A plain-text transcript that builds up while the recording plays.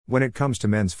When it comes to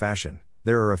men's fashion,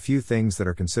 there are a few things that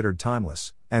are considered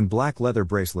timeless, and black leather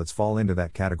bracelets fall into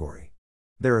that category.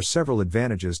 There are several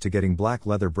advantages to getting black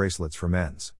leather bracelets for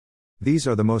men's. These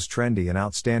are the most trendy and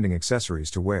outstanding accessories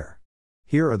to wear.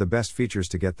 Here are the best features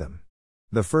to get them.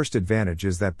 The first advantage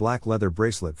is that black leather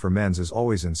bracelet for men's is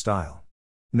always in style.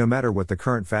 No matter what the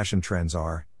current fashion trends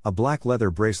are, a black leather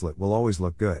bracelet will always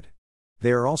look good.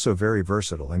 They are also very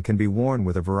versatile and can be worn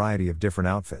with a variety of different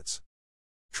outfits.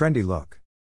 Trendy look.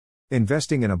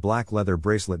 Investing in a black leather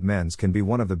bracelet men's can be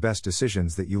one of the best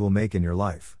decisions that you will make in your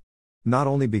life. Not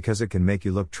only because it can make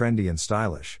you look trendy and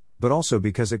stylish, but also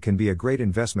because it can be a great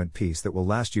investment piece that will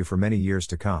last you for many years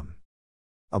to come.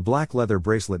 A black leather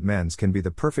bracelet men's can be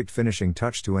the perfect finishing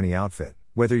touch to any outfit,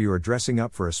 whether you are dressing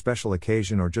up for a special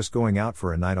occasion or just going out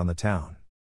for a night on the town.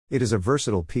 It is a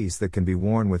versatile piece that can be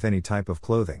worn with any type of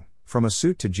clothing, from a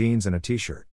suit to jeans and a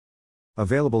t-shirt.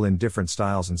 Available in different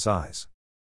styles and size.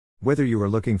 Whether you are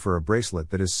looking for a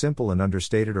bracelet that is simple and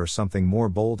understated or something more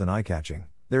bold and eye-catching,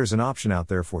 there is an option out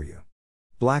there for you.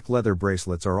 Black leather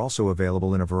bracelets are also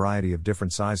available in a variety of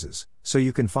different sizes, so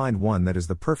you can find one that is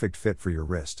the perfect fit for your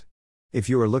wrist. If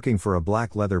you are looking for a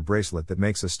black leather bracelet that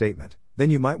makes a statement, then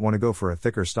you might want to go for a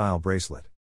thicker style bracelet.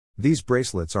 These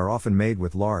bracelets are often made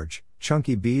with large,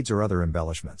 chunky beads or other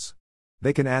embellishments.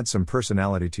 They can add some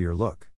personality to your look.